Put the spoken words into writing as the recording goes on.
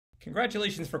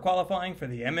Congratulations for qualifying for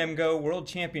the Go World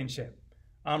Championship.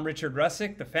 I'm Richard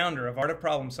Rusczyk, the founder of Art of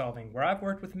Problem Solving, where I've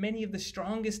worked with many of the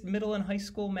strongest middle and high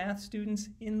school math students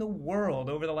in the world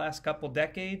over the last couple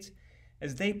decades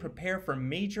as they prepare for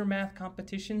major math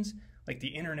competitions like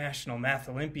the International Math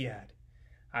Olympiad.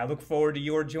 I look forward to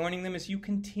your joining them as you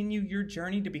continue your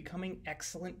journey to becoming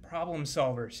excellent problem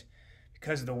solvers,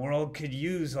 because the world could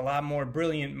use a lot more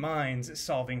brilliant minds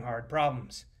solving hard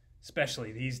problems,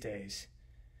 especially these days.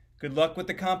 Good luck with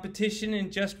the competition,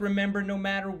 and just remember, no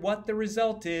matter what the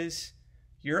result is,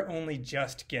 you're only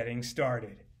just getting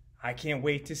started. I can't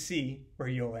wait to see where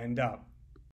you'll end up.